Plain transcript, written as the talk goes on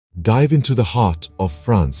dive into the heart of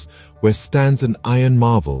France, where stands an iron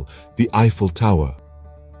marvel, the Eiffel Tower.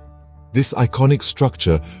 This iconic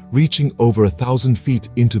structure, reaching over 1,000 feet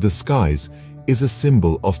into the skies, is a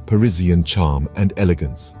symbol of Parisian charm and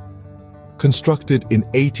elegance. Constructed in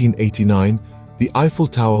 1889, the Eiffel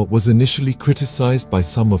Tower was initially criticized by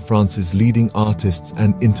some of France's leading artists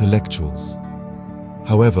and intellectuals.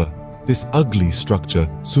 However, this ugly structure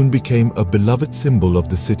soon became a beloved symbol of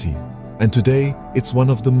the city, and today it's one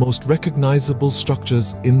of the most recognizable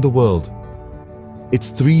structures in the world. Its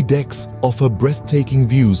 3 decks offer breathtaking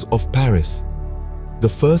views of Paris. The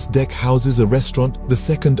first deck houses a restaurant, the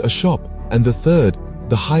second a shop, and the third,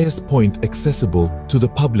 the highest point accessible to the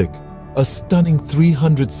public, a stunning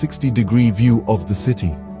 360-degree view of the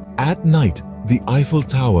city. At night, the Eiffel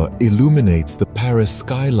Tower illuminates the Paris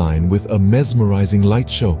skyline with a mesmerizing light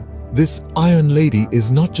show. This Iron Lady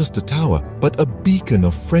is not just a tower, but a beacon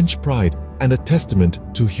of French pride and a testament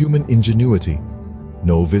to human ingenuity.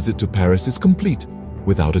 No visit to Paris is complete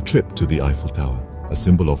without a trip to the Eiffel Tower. A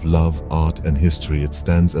symbol of love, art, and history, it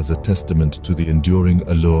stands as a testament to the enduring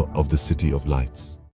allure of the City of Lights.